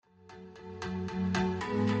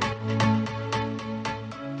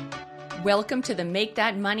Welcome to the Make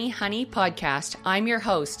That Money Honey podcast. I'm your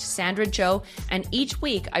host, Sandra Joe, and each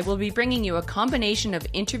week I will be bringing you a combination of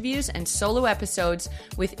interviews and solo episodes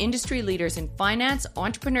with industry leaders in finance,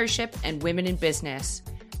 entrepreneurship, and women in business.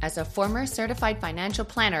 As a former certified financial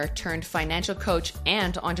planner turned financial coach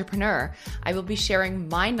and entrepreneur, I will be sharing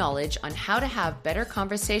my knowledge on how to have better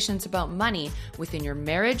conversations about money within your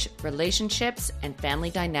marriage, relationships, and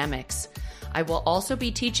family dynamics. I will also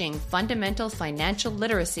be teaching fundamental financial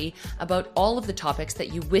literacy about all of the topics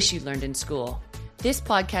that you wish you learned in school. This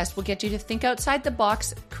podcast will get you to think outside the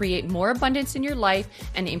box, create more abundance in your life,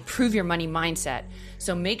 and improve your money mindset.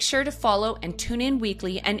 So make sure to follow and tune in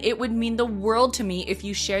weekly, and it would mean the world to me if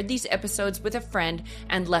you shared these episodes with a friend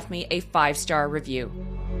and left me a 5-star review.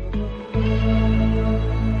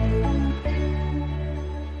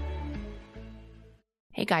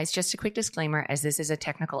 Hey guys, just a quick disclaimer as this is a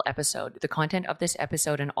technical episode. The content of this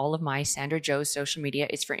episode and all of my Sandra Joe's social media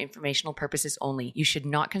is for informational purposes only. You should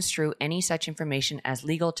not construe any such information as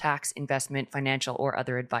legal, tax, investment, financial, or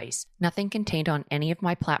other advice. Nothing contained on any of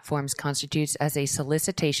my platforms constitutes as a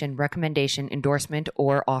solicitation, recommendation, endorsement,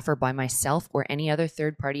 or offer by myself or any other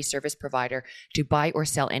third-party service provider to buy or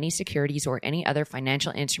sell any securities or any other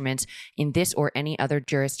financial instruments in this or any other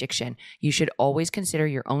jurisdiction. You should always consider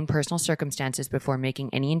your own personal circumstances before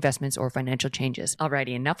making any investments or financial changes. Alrighty,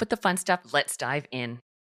 enough with the fun stuff. Let's dive in.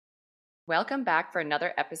 Welcome back for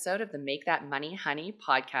another episode of the Make That Money Honey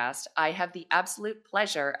podcast. I have the absolute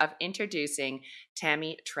pleasure of introducing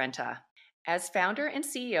Tammy Trenta. As founder and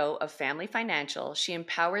CEO of Family Financial, she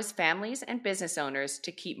empowers families and business owners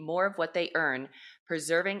to keep more of what they earn,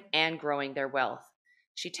 preserving and growing their wealth.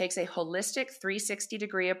 She takes a holistic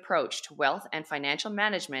 360-degree approach to wealth and financial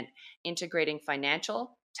management, integrating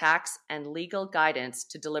financial, tax, and legal guidance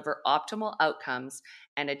to deliver optimal outcomes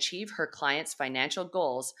and achieve her clients' financial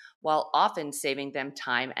goals while often saving them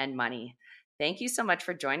time and money. Thank you so much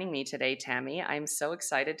for joining me today, Tammy. I'm so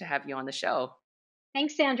excited to have you on the show.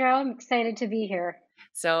 Thanks, Sandra. I'm excited to be here.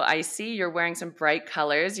 So I see you're wearing some bright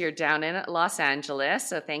colors. You're down in Los Angeles.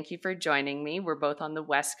 So thank you for joining me. We're both on the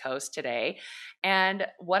West Coast today. And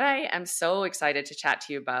what I am so excited to chat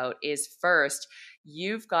to you about is first,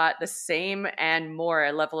 you've got the same and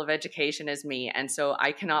more level of education as me. And so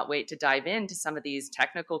I cannot wait to dive into some of these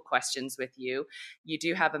technical questions with you. You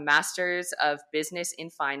do have a master's of business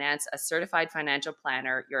in finance, a certified financial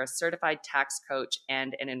planner, you're a certified tax coach,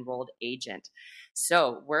 and an enrolled agent.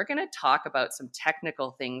 So we're going to talk about some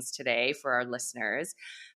technical things today for our listeners.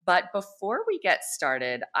 But before we get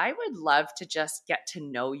started, I would love to just get to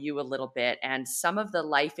know you a little bit and some of the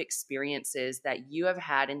life experiences that you have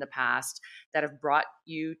had in the past that have brought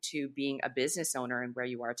you to being a business owner and where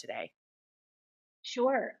you are today.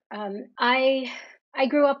 Sure. I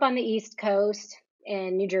grew up on the East Coast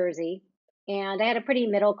in New Jersey, and I had a pretty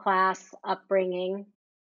middle class upbringing,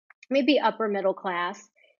 maybe upper middle class,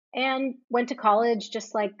 and went to college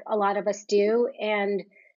just like a lot of us do. And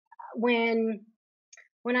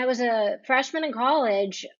when I was a freshman in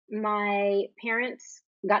college, my parents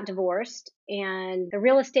got divorced and the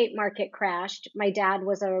real estate market crashed. My dad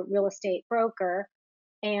was a real estate broker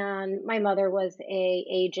and my mother was a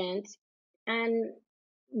agent, and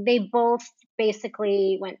they both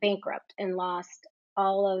basically went bankrupt and lost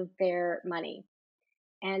all of their money.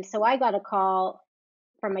 And so I got a call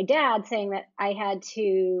from my dad saying that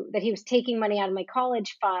that he was taking money out of my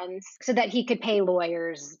college funds so that he could pay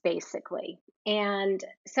lawyers, basically. And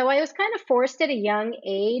so I was kind of forced at a young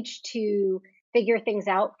age to figure things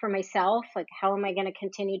out for myself, like how am I going to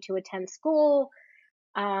continue to attend school?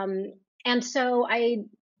 And so I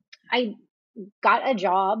got a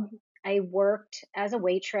job. I worked as a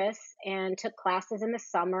waitress and took classes in the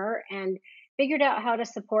summer and figured out how to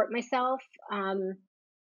support myself.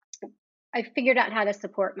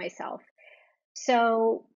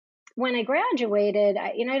 So when I graduated,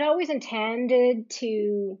 I'd always intended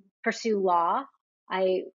to pursue law.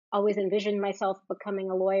 I always envisioned myself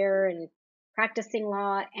becoming a lawyer and practicing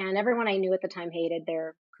law, and everyone I knew at the time hated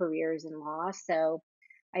their careers in law. So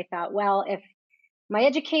I thought, well, if my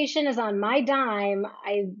education is on my dime,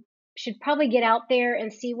 I should probably get out there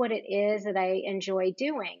and see what it is that I enjoy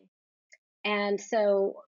doing. And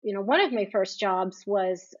so, one of my first jobs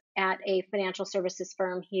was at a financial services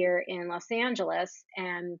firm here in Los Angeles,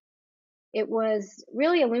 and it was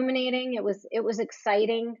really illuminating. It was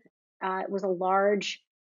exciting. It was a large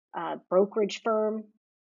brokerage firm.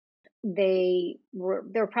 There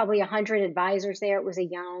were probably 100 advisors there. It was a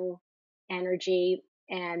young energy,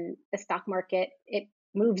 and the stock market, it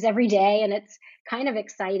moves every day, and it's kind of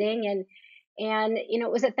exciting. And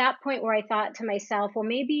it was at that point where I thought to myself, well,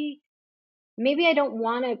 maybe I don't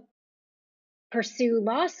want to pursue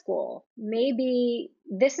law school. Maybe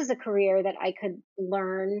this is a career that I could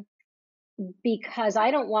learn, because I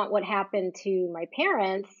don't want what happened to my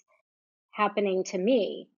parents happening to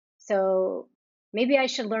me. So maybe I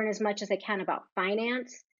should learn as much as I can about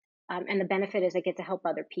finance. And the benefit is I get to help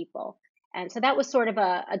other people. And so that was sort of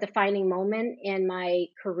a defining moment in my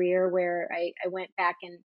career where I went back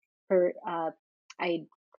and I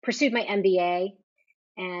pursued my MBA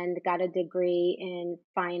and got a degree in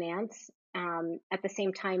finance. At the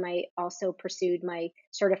same time, I also pursued my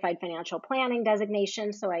certified financial planning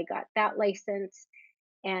designation. So I got that license,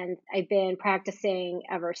 and I've been practicing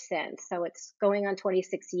ever since. So it's going on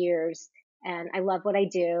 26 years, and I love what I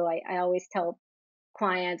do. I always tell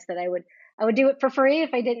clients that I would do it for free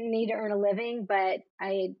if I didn't need to earn a living, but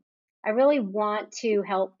I really want to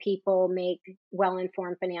help people make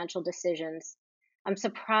well-informed financial decisions. I'm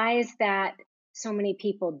surprised that so many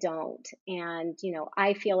people don't. And,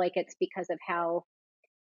 I feel like it's because of how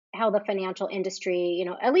the financial industry,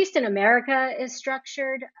 at least in America, is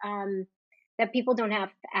structured, that people don't have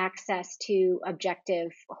access to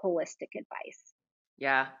objective, holistic advice.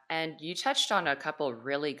 Yeah. And you touched on a couple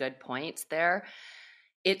really good points there.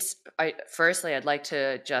 Firstly, I'd like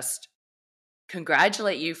to just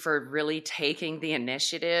congratulate you for really taking the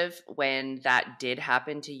initiative when that did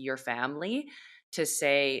happen to your family to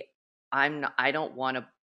say, I don't want to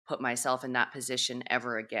put myself in that position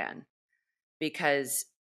ever again. Because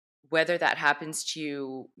whether that happens to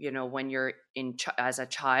you, when you're as a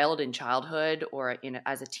child in childhood, or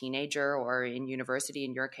as a teenager, or in university,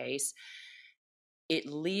 in your case, it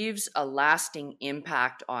leaves a lasting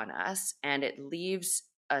impact on us, and it leaves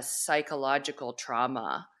a psychological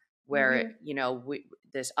trauma where, Mm-hmm.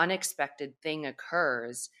 this unexpected thing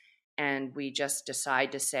occurs, and we just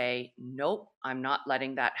decide to say, nope, I'm not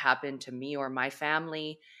letting that happen to me or my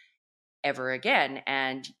family ever again.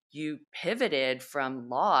 And you pivoted from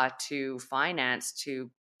law to finance to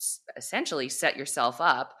essentially set yourself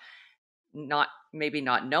up, maybe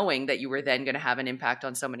not knowing that you were then going to have an impact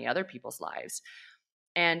on so many other people's lives.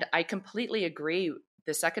 And I completely agree.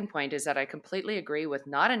 The second point is that I completely agree with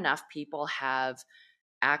not enough people have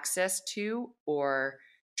access to or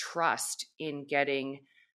trust in getting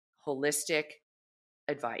holistic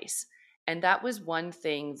advice. And that was one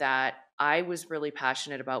thing that I was really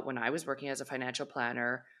passionate about when I was working as a financial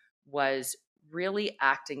planner, was really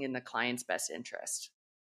acting in the client's best interest.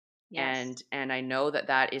 Yes. And I know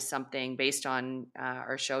that is something, based on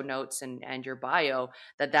our show notes and your bio,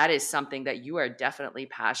 that is something that you are definitely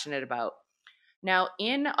passionate about. Now,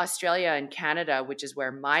 in Australia and Canada, which is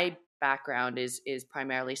where my background is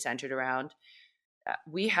primarily centered around,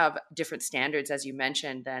 we have different standards, as you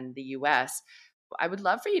mentioned, than the US. I would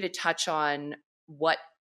love for you to touch on what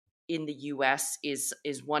in the US is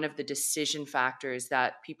one of the decision factors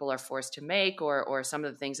that people are forced to make, or some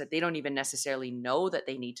of the things that they don't even necessarily know that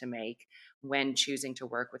they need to make when choosing to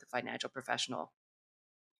work with a financial professional.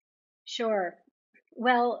 Sure.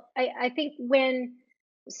 Well, I think when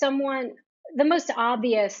someone, the most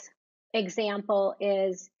obvious example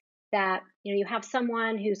is that, you have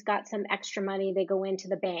someone who's got some extra money, they go into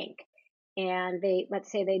the bank and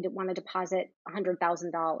let's say they want to deposit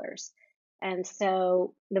 $100,000. And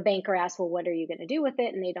so the banker asks, well, what are you going to do with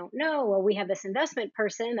it? And they don't know. Well, we have this investment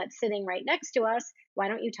person that's sitting right next to us. Why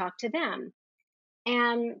don't you talk to them?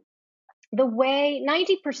 And the way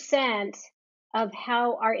 90% of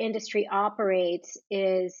how our industry operates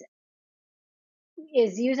is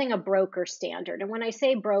using a broker standard. And when I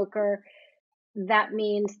say broker, that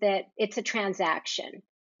means that it's a transaction.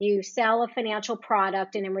 You sell a financial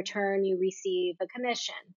product and in return you receive a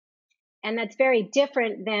commission. And that's very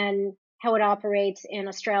different than how it operates in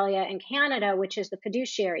Australia and Canada, which is the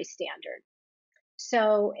fiduciary standard.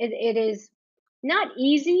 So it is not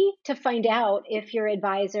easy to find out if your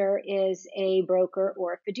advisor is a broker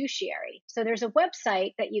or a fiduciary. So there's a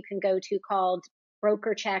website that you can go to called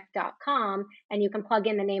brokercheck.com, and you can plug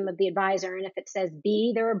in the name of the advisor. And if it says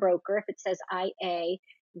B, they're a broker. If it says IA,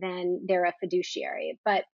 then they're a fiduciary.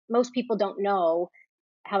 But most people don't know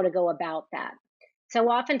how to go about that. So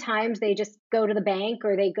oftentimes they just go to the bank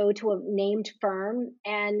or they go to a named firm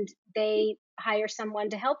and they hire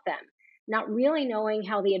someone to help them, not really knowing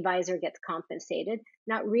how the advisor gets compensated,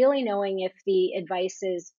 not really knowing if the advice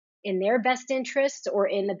is in their best interests or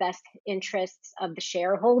in the best interests of the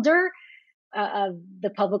shareholder of the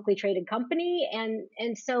publicly traded company.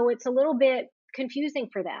 And so it's a little bit confusing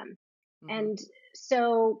for them. Mm-hmm. And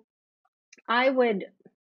so I would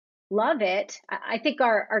love it. I think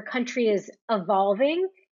our country is evolving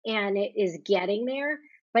and it is getting there,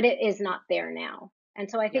 but it is not there now.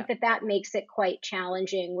 And so I think Yeah. that makes it quite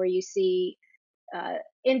challenging, where you see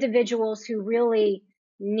individuals who really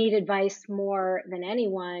need advice more than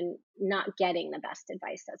anyone not getting the best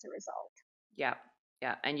advice as a result. Yeah.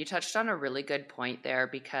 Yeah. And you touched on a really good point there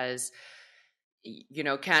because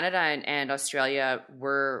Canada and Australia,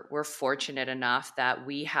 we're fortunate enough that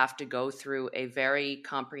we have to go through a very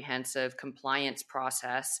comprehensive compliance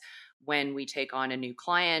process when we take on a new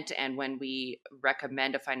client, and when we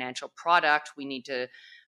recommend a financial product, we need to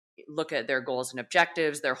look at their goals and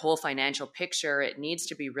objectives, their whole financial picture. It needs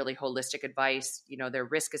to be really holistic advice, their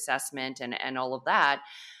risk assessment and all of that.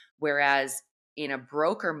 Whereas in a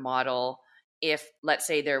broker model, if let's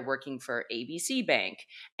say they're working for ABC Bank,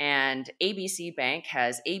 and ABC Bank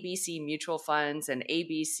has ABC mutual funds and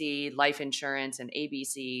ABC life insurance and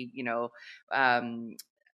ABC,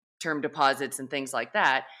 term deposits and things like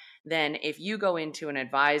that, then if you go into an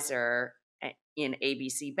advisor in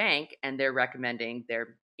ABC Bank and they're recommending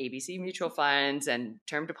their ABC mutual funds and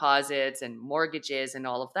term deposits and mortgages and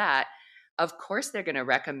all of that, of course they're going to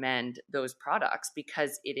recommend those products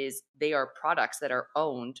because they are products that are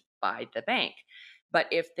owned by the bank. But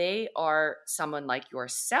if they are someone like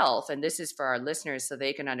yourself, and this is for our listeners so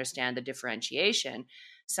they can understand the differentiation,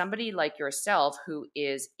 somebody like yourself who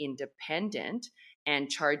is independent and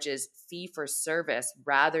charges fee for service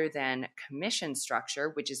rather than commission structure,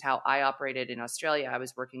 which is how I operated in Australia. I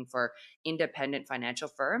was working for independent financial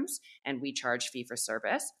firms and we charge fee for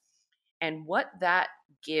service. And what that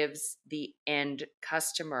gives the end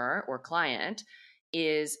customer or client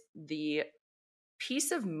is the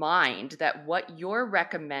peace of mind that what you're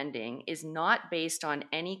recommending is not based on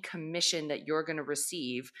any commission that you're going to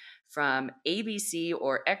receive from ABC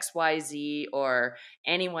or XYZ or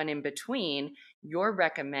anyone in between. You're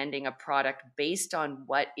recommending a product based on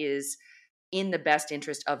what is in the best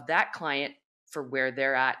interest of that client for where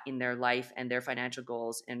they're at in their life and their financial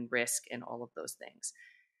goals and risk and all of those things.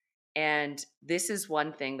 And this is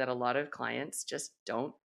one thing that a lot of clients just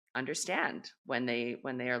don't understand when they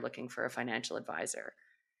are looking for a financial advisor.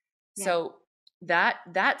 Yeah. So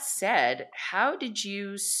that said, how did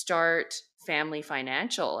you start Family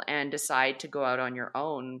Financial and decide to go out on your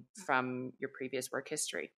own from your previous work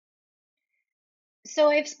history? So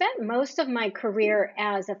I've spent most of my career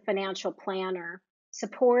as a financial planner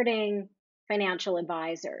supporting financial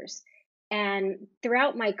advisors. And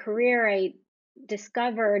throughout my career, I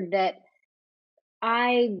discovered that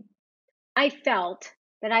I I felt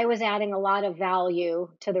that I was adding a lot of value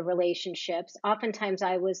to the relationships. Oftentimes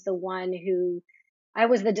I was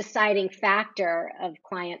the deciding factor of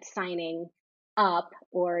clients signing up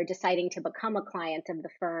or deciding to become a client of the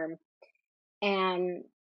firm. And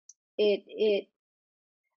it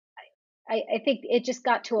I think it just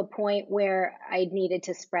got to a point where I needed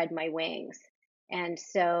to spread my wings. And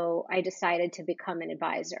so I decided to become an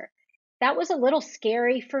advisor. That was a little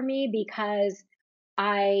scary for me because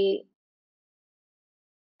I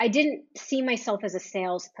I didn't see myself as a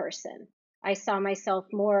salesperson. I saw myself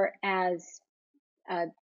more as uh,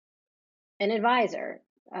 an advisor,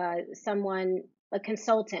 a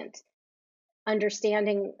consultant,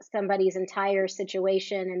 understanding somebody's entire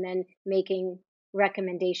situation and then making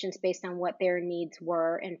recommendations based on what their needs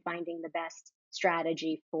were and finding the best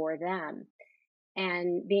strategy for them.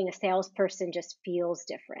 And being a salesperson just feels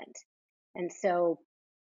different. And so,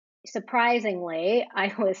 surprisingly,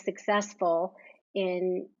 I was successful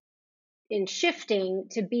in shifting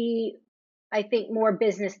to be, I think, more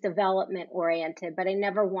business development oriented, but I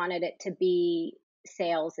never wanted it to be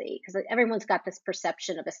salesy because everyone's got this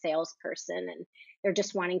perception of a salesperson and they're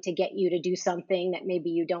just wanting to get you to do something that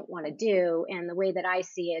maybe you don't want to do. And the way that I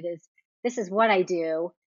see it is this is what I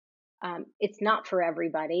do. It's not for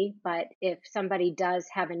everybody, but if somebody does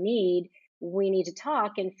have a need, we need to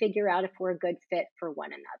talk and figure out if we're a good fit for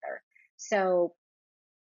one another. So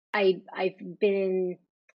I've been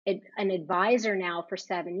an advisor now for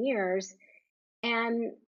 7 years.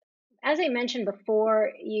 And as I mentioned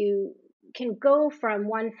before, you can go from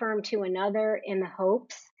one firm to another in the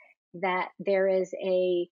hopes that there is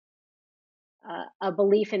a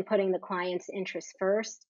belief in putting the client's interests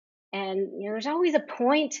first. And there's always a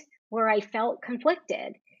point where I felt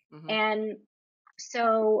conflicted. Mm-hmm. And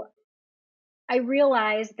so I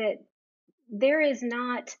realized that there is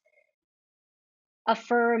not a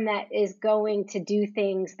firm that is going to do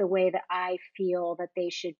things the way that I feel that they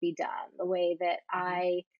should be done, the way that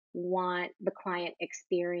I want the client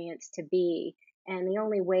experience to be. And the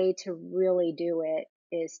only way to really do it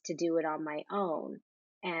is to do it on my own.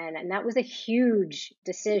 And that was a huge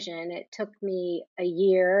decision. It took me a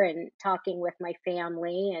year and talking with my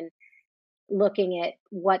family and looking at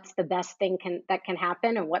what's the best thing that can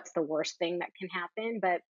happen and what's the worst thing that can happen.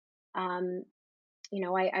 But um,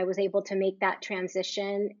 I was able to make that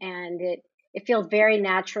transition, and it feels very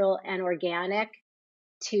natural and organic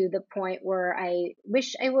to the point where I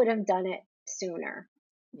wish I would have done it sooner.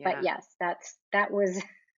 But Yeah. yes, that was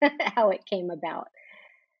how it came about.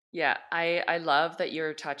 Yeah, I love that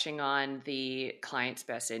you're touching on the client's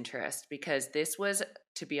best interest because this was,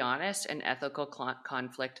 to be honest, an ethical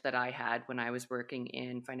conflict that I had when I was working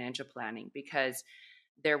in financial planning because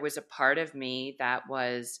there was a part of me that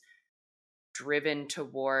was driven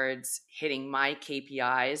towards hitting my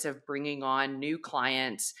KPIs of bringing on new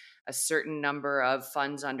clients, a certain number of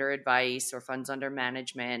funds under advice or funds under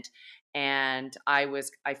management. And I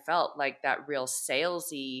felt like that real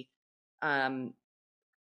salesy um,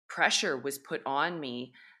 pressure was put on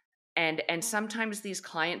me. And sometimes these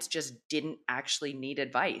clients just didn't actually need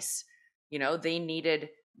advice. They needed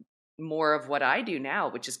more of what I do now,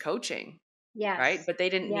 which is coaching, right? Yes. But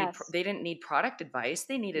Yes. they didn't need product advice.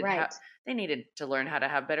 Right. They needed to learn how to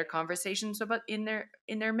have better conversations about in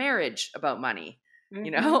their marriage about money,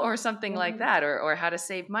 Mhm. or something like Mhm. that, or how to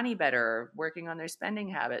save money better, or working on their spending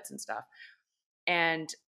habits and stuff. And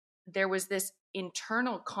there was this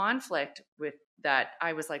internal conflict with that.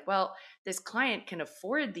 I was like, well, this client can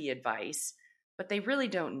afford the advice, but they really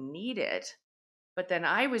don't need it. But then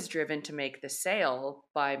I was driven to make the sale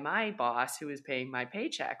by my boss who was paying my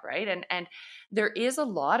paycheck, right? And there is a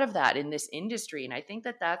lot of that in this industry, and I think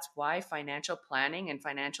that that's why financial planning and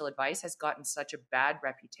financial advice has gotten such a bad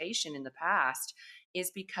reputation in the past, is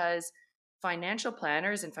because financial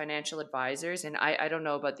planners and financial advisors, and I don't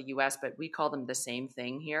know about the US, but we call them the same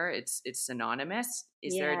thing here. It's synonymous.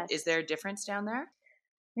 Is Yes. there a difference down there?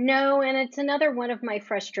 No, and it's another one of my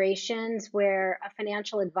frustrations where a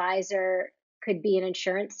financial advisor could be an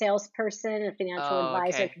insurance salesperson, a financial Oh,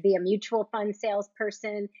 advisor okay. could be a mutual fund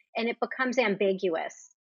salesperson, and it becomes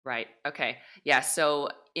ambiguous. Right. Okay. Yeah. So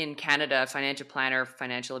in Canada, financial planner,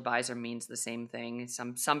 financial advisor means the same thing.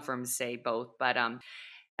 Some firms say both, but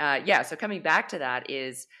yeah. So coming back to that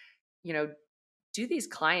is, you know, do these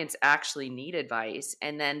clients actually need advice?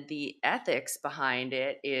 And then the ethics behind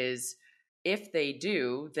it is, if they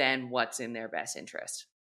do, then what's in their best interest,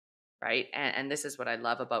 right? And this is what I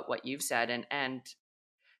love about what you've said, and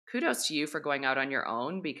kudos to you for going out on your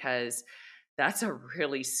own because that's a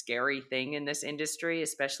really scary thing in this industry,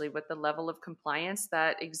 especially with the level of compliance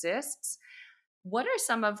that exists. What are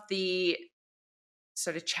some of the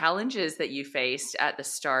sort of challenges that you faced at the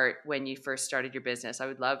start when you first started your business? I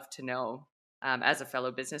would love to know, as a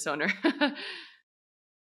fellow business owner.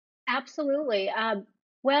 Absolutely.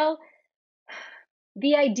 Well,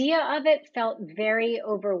 the idea of it felt very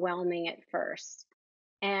overwhelming at first.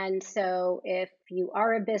 And so, if you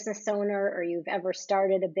are a business owner or you've ever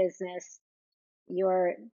started a business,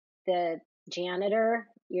 you're the janitor,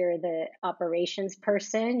 you're the operations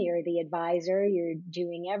person, you're the advisor, you're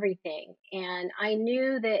doing everything. And I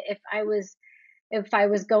knew that if I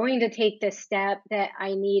was going to take this step, that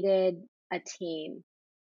I needed a team.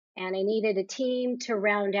 And I needed a team to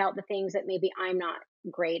round out the things that maybe I'm not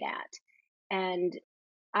great at. And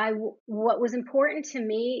what was important to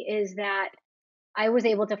me is that I was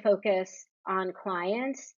able to focus on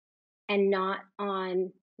clients and not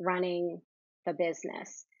on running the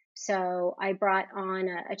business. So I brought on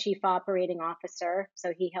a chief operating officer,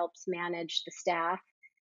 so he helps manage the staff.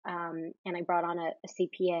 And I brought on a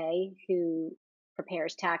CPA who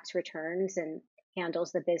prepares tax returns and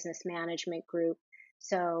handles the business management group.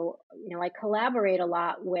 So, I collaborate a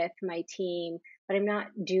lot with my team, but I'm not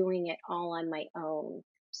doing it all on my own.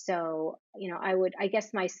 So, I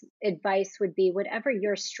guess my advice would be whatever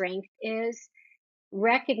your strength is,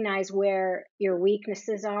 recognize where your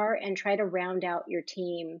weaknesses are and try to round out your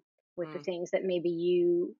team with the Mm. things that maybe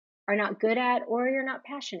you are not good at or you're not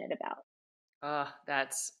passionate about. Oh,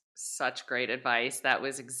 that's such great advice. That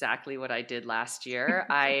was exactly what I did last year.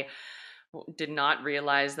 I did not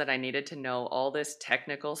realize that I needed to know all this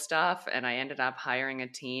technical stuff, and I ended up hiring a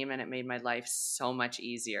team, and it made my life so much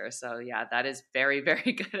easier. So, yeah, that is very,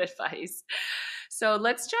 very good advice. So,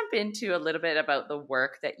 let's jump into a little bit about the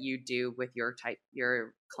work that you do with your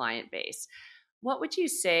client base. What would you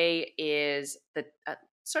say is the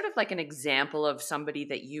sort of like an example of somebody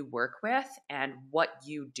that you work with and what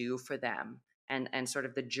you do for them, and sort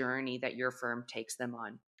of the journey that your firm takes them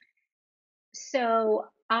on? So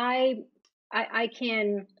I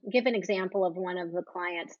can give an example of one of the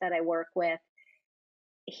clients that I work with.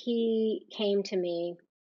 He came to me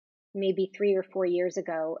maybe 3 or 4 years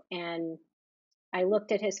ago, and I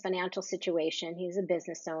looked at his financial situation. He's a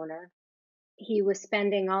business owner. He was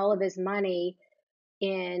spending all of his money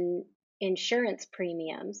in insurance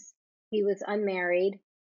premiums. He was unmarried,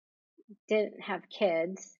 didn't have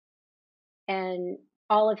kids, and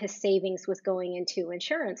all of his savings was going into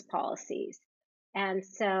insurance policies. And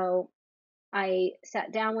so I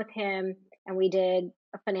sat down with him and we did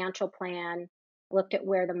a financial plan, looked at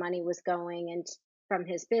where the money was going and from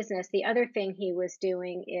his business. The other thing he was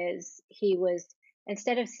doing is he was,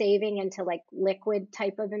 instead of saving into like liquid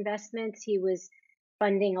type of investments, he was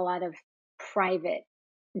funding a lot of private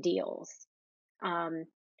deals, um,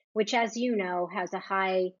 which, as you know, has a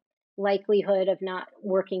high likelihood of not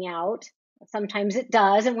working out. Sometimes it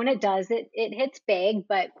does, and when it does, it hits big.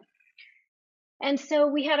 And so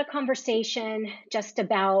we had a conversation just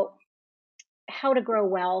about how to grow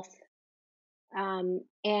wealth.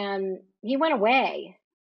 And he went away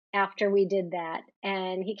after we did that.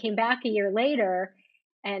 And he came back a year later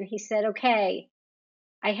and he said, okay,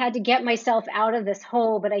 I had to get myself out of this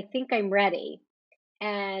hole, but I think I'm ready.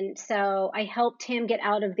 And so I helped him get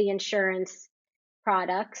out of the insurance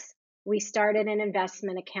products. We started an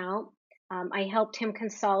investment account. I helped him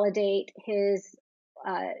consolidate his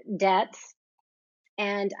debts,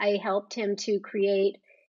 and I helped him to create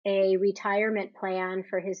a retirement plan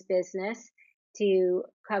for his business to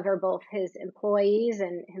cover both his employees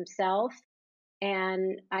and himself.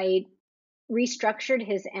 And I restructured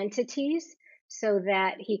his entities so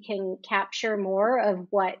that he can capture more of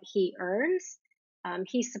what he earns.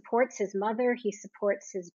 He supports his mother, he supports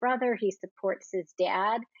his brother, he supports his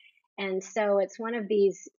dad. And so it's one of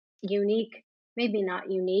these unique, maybe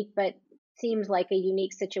not unique, but seems like a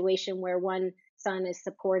unique situation where one son is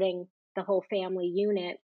supporting the whole family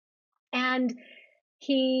unit. And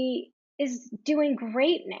he is doing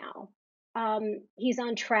great now. He's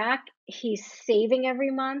on track. He's saving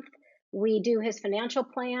every month. We do his financial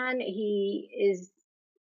plan. He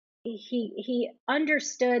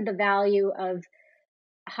understood the value of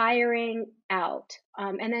hiring out.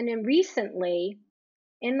 And then recently,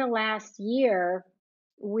 in the last year,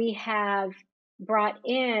 we have brought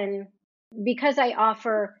in, because I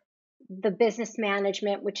offer the business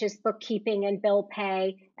management, which is bookkeeping and bill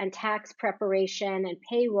pay and tax preparation and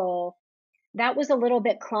payroll. That was a little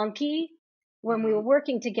bit clunky when we were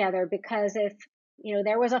working together, because if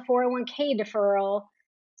there was a 401k deferral,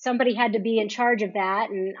 somebody had to be in charge of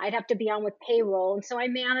that, and I'd have to be on with payroll. And so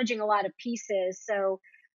I'm managing a lot of pieces. So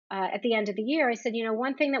at the end of the year, I said,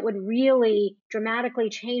 one thing that would really dramatically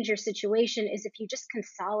change your situation is if you just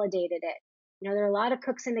consolidated it. There are a lot of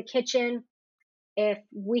cooks in the kitchen. If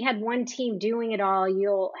we had one team doing it all,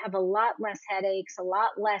 you'll have a lot less headaches, a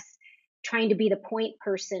lot less trying to be the point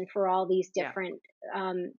person for all these different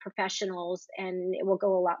professionals, and it will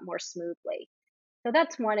go a lot more smoothly. So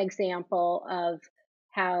that's one example of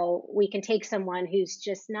how we can take someone who's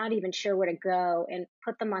just not even sure where to go and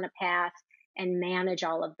put them on a path and manage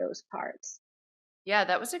all of those parts. Yeah,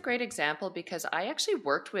 that was a great example because I actually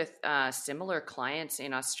worked with similar clients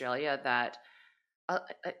in Australia that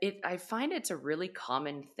I find it's a really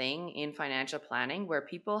common thing in financial planning where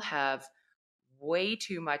people have way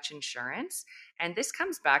too much insurance. And this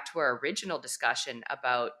comes back to our original discussion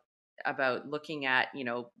about looking at,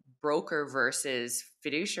 broker versus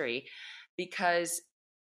fiduciary, because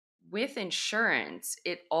with insurance,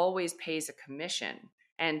 it always pays a commission.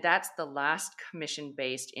 And that's the last commission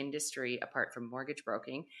based industry apart from mortgage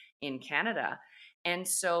broking in Canada. And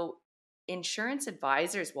so insurance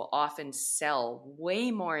advisors will often sell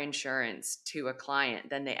way more insurance to a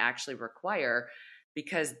client than they actually require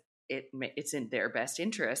because it's in their best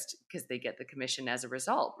interest because they get the commission as a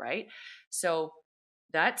result, right? So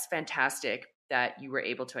that's fantastic that you were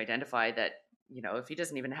able to identify that, if he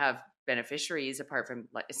doesn't even have beneficiaries apart from,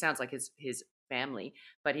 like, it sounds like his family,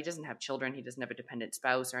 but he doesn't have children, he doesn't have a dependent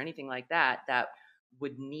spouse or anything like that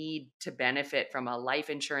would need to benefit from a life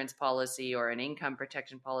insurance policy or an income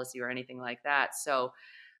protection policy or anything like that. So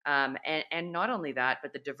and not only that,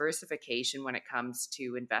 but the diversification when it comes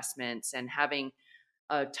to investments and having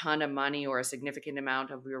a ton of money or a significant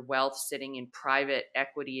amount of your wealth sitting in private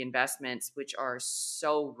equity investments, which are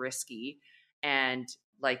so risky. And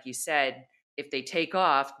like you said, if they take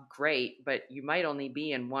off, great, but you might only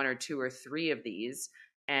be in one or two or three of these.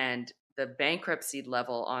 And the bankruptcy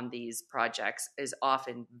level on these projects is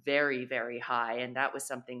often very, very high. And that was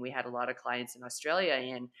something we had a lot of clients in Australia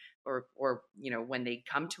in, or when they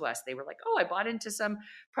come to us, they were like, oh, I bought into some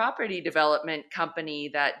property development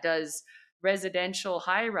company that does residential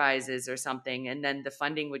high rises or something, and then the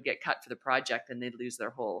funding would get cut for the project and they'd lose their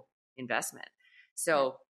whole investment.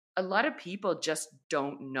 So a lot of people just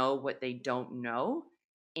don't know what they don't know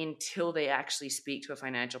until they actually speak to a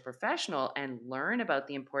financial professional and learn about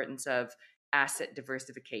the importance of asset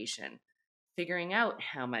diversification, figuring out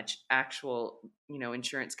how much actual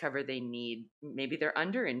insurance cover they need. Maybe they're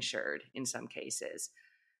underinsured in some cases.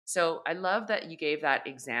 So I love that you gave that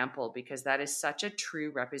example because that is such a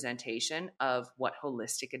true representation of what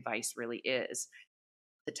holistic advice really is.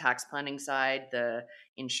 The tax planning side, the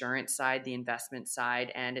insurance side, the investment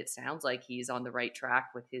side, and it sounds like he's on the right track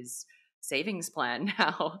with his savings plan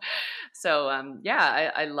now. So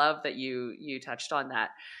yeah, I love that you touched on that.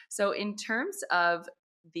 So in terms of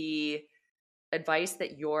the advice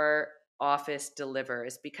that your office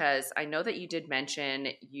delivers, because I know that you did mention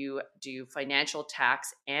you do financial,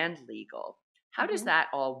 tax, and legal. How does Mhm. that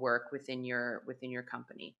all work within your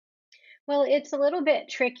company? Well, it's a little bit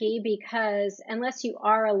tricky because unless you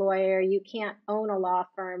are a lawyer, you can't own a law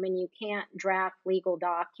firm and you can't draft legal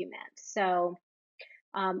documents. So,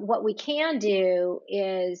 what we can do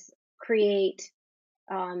is create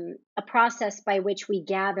a process by which we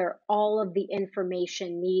gather all of the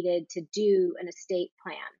information needed to do an estate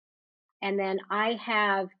plan. And then I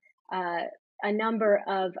have uh, a number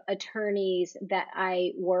of attorneys that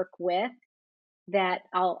I work with that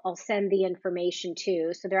I'll send the information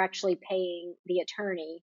to. So they're actually paying the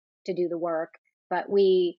attorney to do the work, but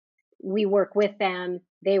we work with them,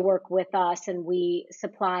 they work with us, and we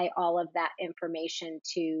supply all of that information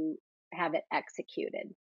to have it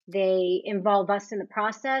executed. They involve us in the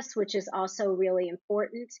process, which is also really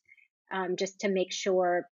important, just to make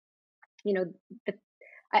sure, you know, the,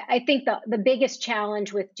 I think the biggest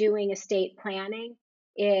challenge with doing estate planning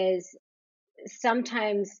is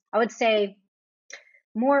sometimes, I would say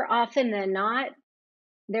more often than not,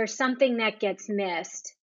 there's something that gets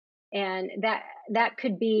missed. And that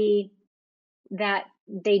could be that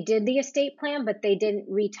they did the estate plan, but they didn't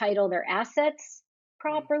retitle their assets Mm.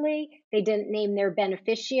 properly. They didn't name their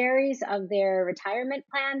beneficiaries of their retirement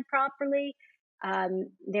plan properly.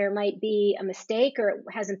 There might be a mistake or it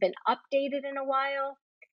hasn't been updated in a while.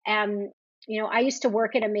 Um, I used to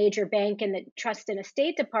work at a major bank in the trust and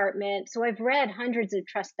estate department, so I've read hundreds of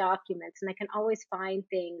trust documents, and I can always find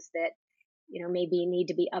things that maybe need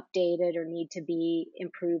to be updated or need to be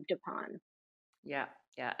improved upon. Yeah,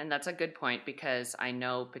 yeah. And that's a good point because I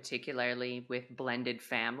know, particularly with blended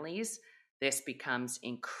families, this becomes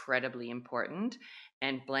incredibly important.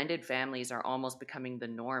 And blended families are almost becoming the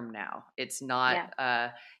norm now. It's not,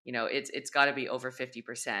 Yeah. it's got to be over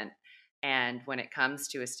 50%. And when it comes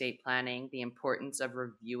to estate planning, the importance of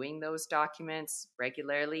reviewing those documents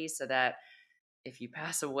regularly so that if you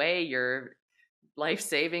pass away, your life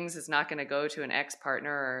savings is not going to go to an ex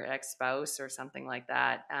partner or ex spouse or something like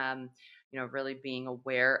that. Really being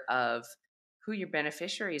aware of who your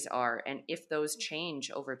beneficiaries are and if those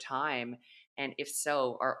change over time. And if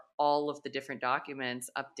so, are all of the different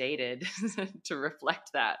documents updated to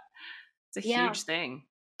reflect that? It's a Yeah. huge thing.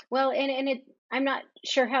 Well, and I'm not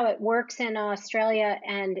sure how it works in Australia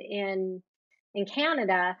and in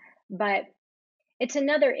Canada, but it's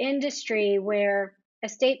another industry where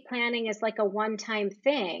estate planning is like a one-time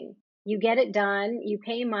thing. You get it done, you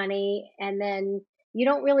pay money, and then you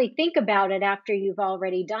don't really think about it after you've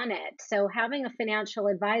already done it. So having a financial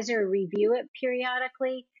advisor review it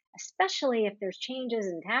periodically, especially if there's changes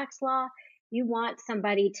in tax law, you want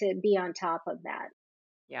somebody to be on top of that.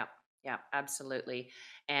 Yeah, yeah, absolutely.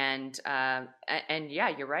 And yeah,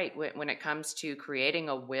 you're right. When it comes to creating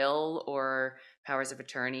a will or powers of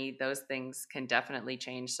attorney, those things can definitely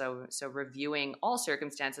change. So reviewing all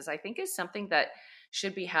circumstances, I think, is something that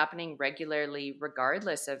should be happening regularly,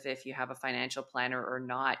 regardless of if you have a financial planner or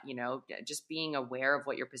not. Just being aware of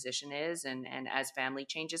what your position is, and as family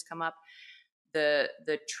changes come up, the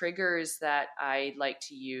triggers that I like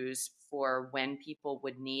to use for when people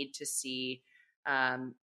would need to see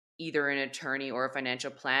um, either an attorney or a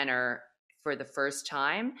financial planner for the first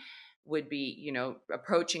time would be,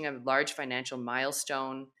 approaching a large financial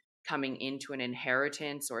milestone, coming into an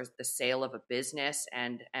inheritance or the sale of a business,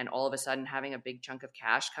 and all of a sudden having a big chunk of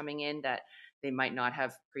cash coming in that they might not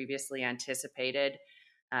have previously anticipated.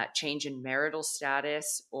 Change in marital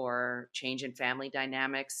status or change in family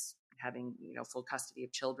dynamics, having full custody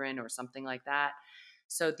of children or something like that.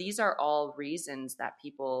 So these are all reasons that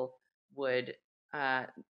people would uh,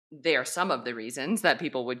 they are some of the reasons that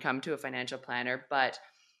people would come to a financial planner. But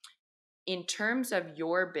in terms of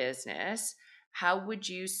your business, how would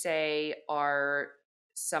you say are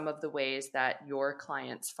some of the ways that your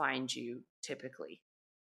clients find you typically?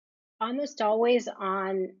 Almost always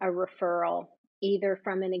on a referral, either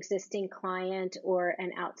from an existing client or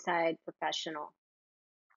an outside professional.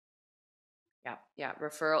 Yeah, yeah.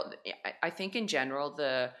 Referral. I think in general,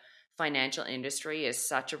 the financial industry is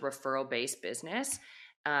such a referral based business.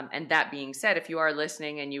 And that being said, if you are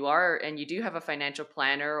listening and you do have a financial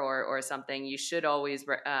planner or something, you should always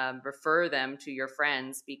refer them to your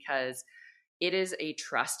friends because it is a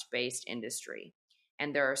trust based industry.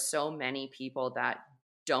 And there are so many people that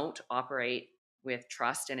don't operate with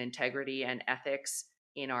trust and integrity and ethics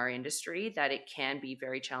in our industry that it can be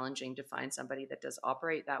very challenging to find somebody that does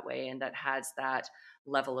operate that way and that has that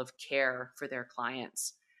level of care for their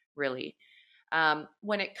clients, really.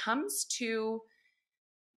 When it comes to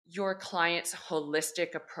your client's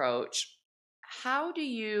holistic approach, how do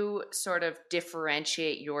you sort of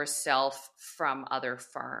differentiate yourself from other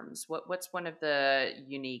firms? What's one of the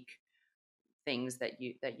unique things that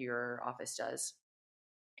your office does?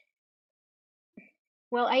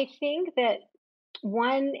 Well, I think that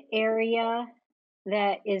one area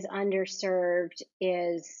that is underserved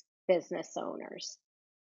is business owners.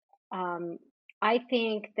 Um, I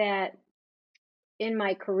think that in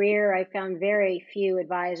my career, I found very few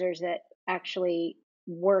advisors that actually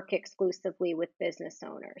work exclusively with business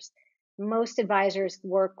owners. Most advisors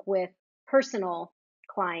work with personal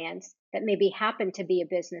clients that maybe happen to be a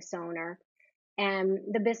business owner, and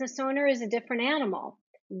the business owner is a different animal.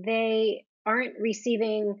 They aren't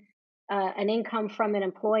receiving an income from an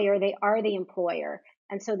employer, they are the employer.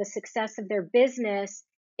 And so the success of their business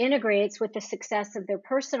integrates with the success of their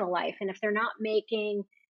personal life. And if they're not making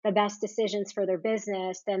the best decisions for their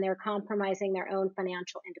business, then they're compromising their own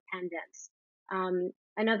financial independence.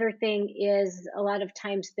 Another thing is a lot of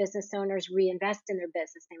times business owners reinvest in their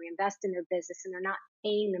business. They reinvest in their business and they're not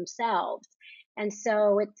paying themselves. And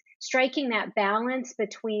so it's striking that balance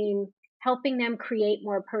between helping them create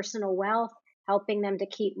more personal wealth, helping them to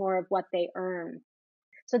keep more of what they earn.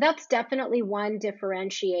 So that's definitely one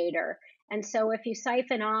differentiator. And so if you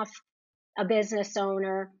siphon off a business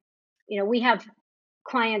owner, we have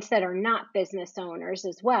clients that are not business owners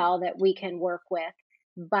as well that we can work with,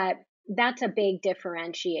 but that's a big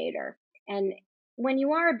differentiator. And when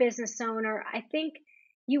you are a business owner, I think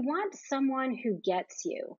you want someone who gets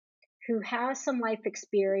you, who has some life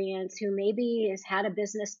experience, who maybe has had a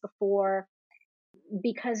business before,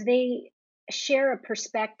 because they share a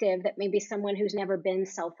perspective that maybe someone who's never been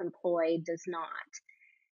self-employed does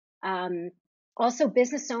not. Also,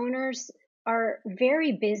 business owners are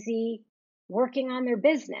very busy working on their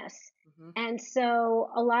business. Mm-hmm. And so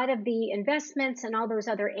a lot of the investments and all those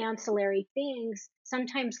other ancillary things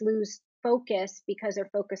sometimes lose focus because they're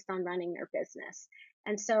focused on running their business.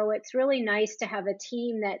 And so it's really nice to have a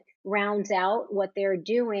team that rounds out what they're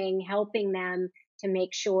doing, helping them to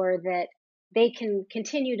make sure that they can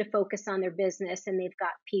continue to focus on their business and they've got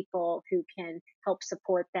people who can help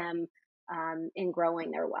support them in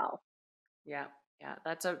growing their wealth. Yeah, yeah,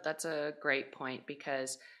 that's a great point,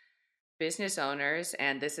 because business owners,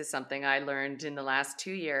 and this is something I learned in the last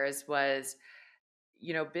 2 years, was,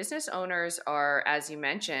 business owners are, as you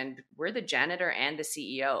mentioned, we're the janitor and the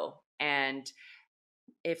CEO. And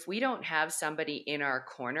if we don't have somebody in our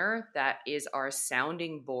corner that is our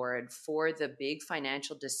sounding board for the big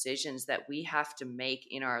financial decisions that we have to make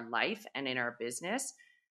in our life and in our business,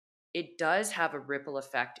 it does have a ripple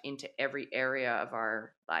effect into every area of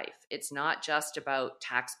our life. It's not just about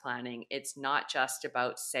tax planning. It's not just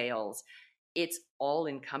about sales. It's all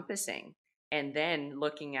encompassing. And then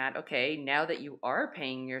looking at, okay, now that you are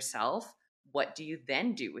paying yourself, what do you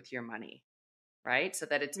then do with your money? Right? So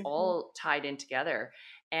that it's all tied in together.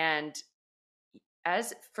 And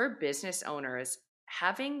as for business owners,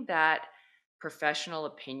 having that professional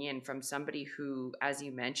opinion from somebody who, as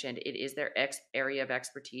you mentioned, it is their area of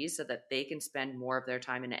expertise, so that they can spend more of their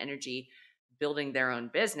time and energy building their own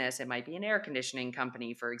business. It might be an air conditioning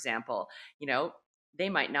company, for example. They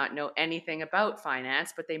might not know anything about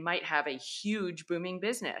finance, but they might have a huge booming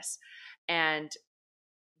business. And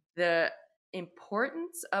the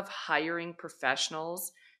importance of hiring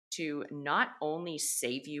professionals to not only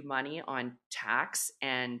save you money on tax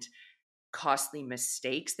and costly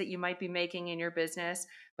mistakes that you might be making in your business,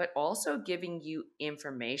 but also giving you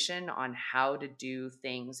information on how to do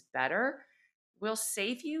things better, will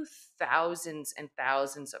save you thousands and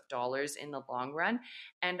thousands of dollars in the long run.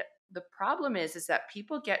 And the problem is that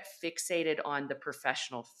people get fixated on the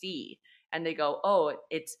professional fee, and they go, oh,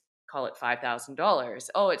 it's, call it $5,000.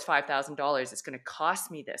 Oh, it's $5,000. It's going to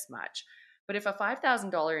cost me this much. But if a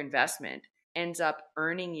 $5,000 investment ends up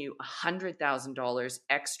earning you $100,000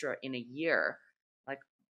 extra in a year, like,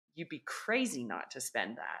 you'd be crazy not to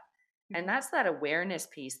spend that. And that's that awareness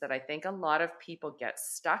piece that I think a lot of people get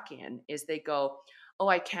stuck in, is they go, oh,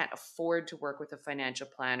 I can't afford to work with a financial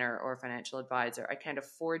planner or a financial advisor. I can't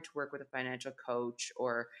afford to work with a financial coach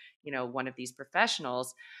or, one of these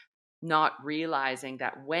professionals, not realizing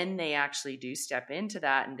that when they actually do step into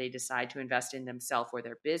that and they decide to invest in themselves or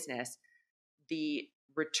their business, the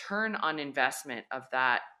return on investment of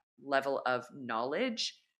that level of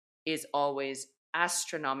knowledge is always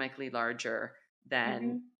astronomically larger than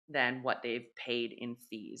Hmm. than what they've paid in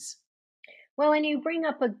fees. Well, and you bring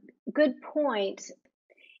up a good point.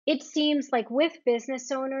 It seems like with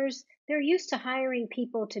business owners, they're used to hiring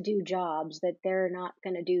people to do jobs that they're not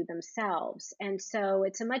going to do themselves. And so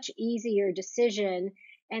it's a much easier decision,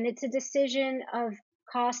 and it's a decision of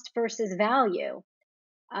cost versus value.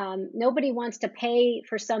 Nobody wants to pay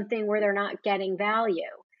for something where they're not getting value,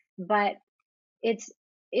 but it's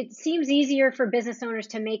it seems easier for business owners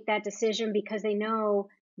to make that decision because they know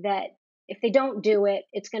that if they don't do it,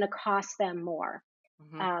 it's going to cost them more.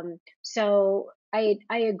 Hmm. So I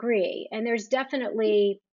agree, and there's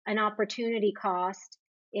definitely an opportunity cost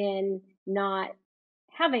in not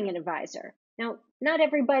having an advisor. Now, not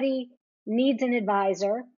everybody needs an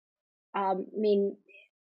advisor. I mean,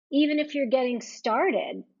 even if you're getting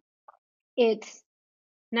started, it's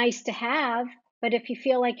nice to have, but if you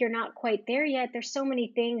feel like you're not quite there yet, there's so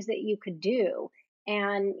many things that you could do.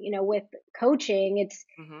 And, with coaching, it's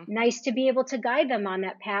Hmm. nice to be able to guide them on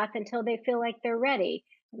that path until they feel like they're ready.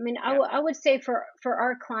 I mean, Yeah. I would say for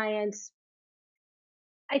our clients,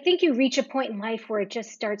 I think you reach a point in life where it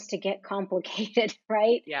just starts to get complicated,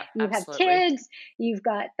 right? Yeah, You have absolutely. kids, you've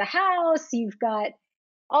got the house, you've got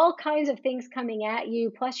all kinds of things coming at you,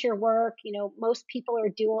 plus your work. Most people are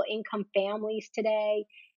dual income families today,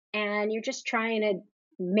 and you're just trying to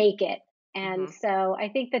make it. And Hmm. so I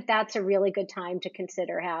think that that's a really good time to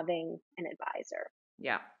consider having an advisor.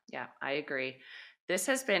 Yeah, yeah, I agree. This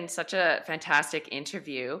has been such a fantastic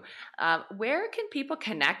interview. Where can people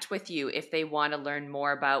connect with you if they want to learn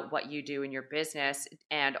more about what you do in your business?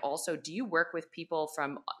 And also, do you work with people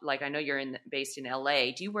from, like, I know you're based in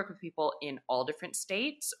LA. Do you work with people in all different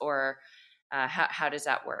states, or how does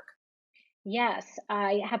that work? Yes,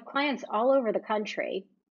 I have clients all over the country.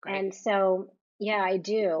 Great. And so, yeah, I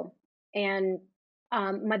do. And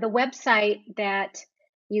the website that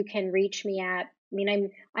you can reach me at, I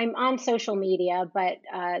mean, I'm on social media, but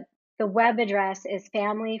the web address is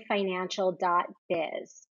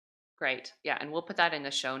familyfinancial.biz. Great. Yeah. And we'll put that in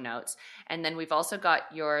the show notes. And then we've also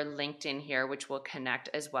got your LinkedIn here, which will connect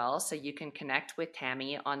as well. So you can connect with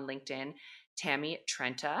Tammy on LinkedIn, Tammy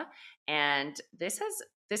Trenta. And this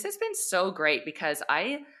has been so great because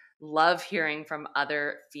I love hearing from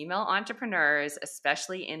other female entrepreneurs,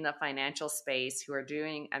 especially in the financial space, who are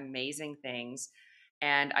doing amazing things.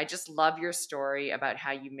 And I just love your story about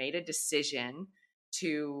how you made a decision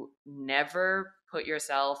to never put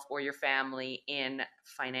yourself or your family in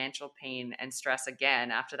financial pain and stress again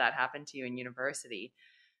after that happened to you in university.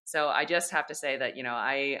 So I just have to say that,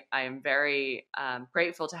 I am very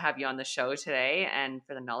grateful to have you on the show today and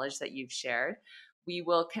for the knowledge that you've shared. We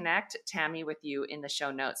will connect Tammy with you in the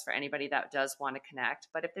show notes for anybody that does want to connect.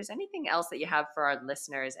 But if there's anything else that you have for our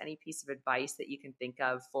listeners, any piece of advice that you can think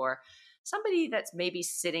of for somebody that's maybe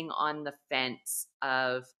sitting on the fence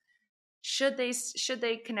of should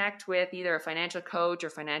they connect with either a financial coach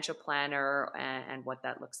or financial planner, and what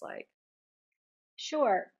that looks like?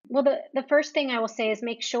 Sure. Well, the first thing I will say is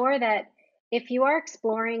make sure that if you are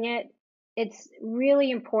exploring it, it's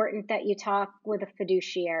really important that you talk with a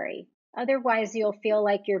fiduciary. Otherwise, you'll feel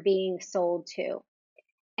like you're being sold to.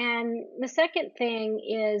 And the second thing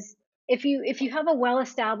is if you have a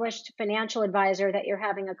well-established financial advisor that you're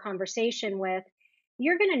having a conversation with,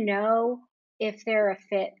 you're going to know if they're a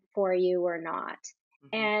fit for you or not.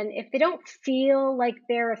 Hmm. And if they don't feel like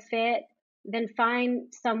they're a fit, then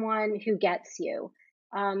find someone who gets you.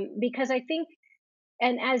 Because I think,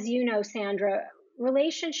 and as you know, Sandra,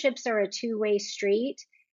 relationships are a two-way street.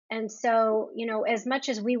 And so, as much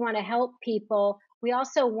as we want to help people, we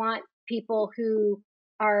also want people who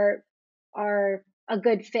are are a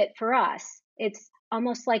good fit for us. It's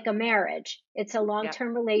almost like a marriage. It's a Yeah.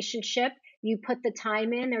 long-term relationship. You put the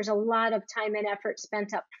time in. There's a lot of time and effort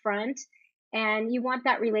spent up front, and you want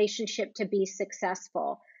that relationship to be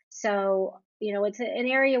successful. So, it's an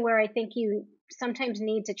area where I think you sometimes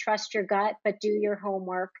need to trust your gut, but do your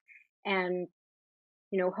homework. And,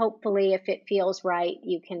 hopefully if it feels right,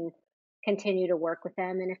 you can continue to work with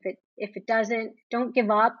them. And if it doesn't, don't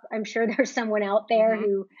give up. I'm sure there's someone out there Hmm.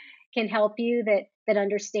 who can help you that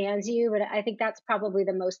understands you. But I think that's probably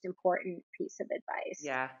the most important piece of advice.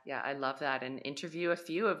 Yeah, yeah, I love that. And interview a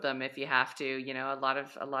few of them if you have to.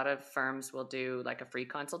 A lot of firms will do like a free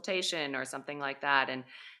consultation or something like that,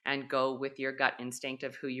 and go with your gut instinct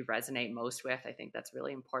of who you resonate most with. I think that's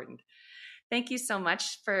really important. Thank you so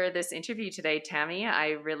much for this interview today, Tammy. I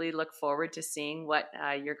really look forward to seeing what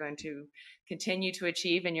you're going to continue to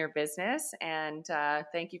achieve in your business. And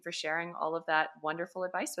thank you for sharing all of that wonderful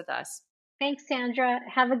advice with us. Thanks, Sandra.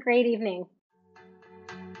 Have a great evening.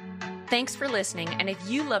 Thanks for listening, and if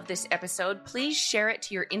you love this episode, please share it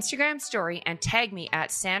to your Instagram story and tag me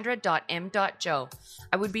at sandra.m.joe.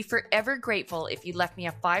 I would be forever grateful if you left me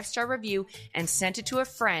a 5-star review and sent it to a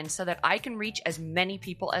friend so that I can reach as many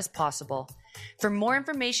people as possible. For more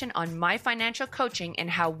information on my financial coaching and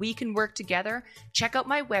how we can work together, check out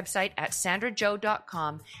my website at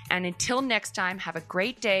sandrajoe.com. And until next time, have a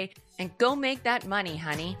great day and go make that money,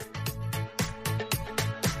 honey.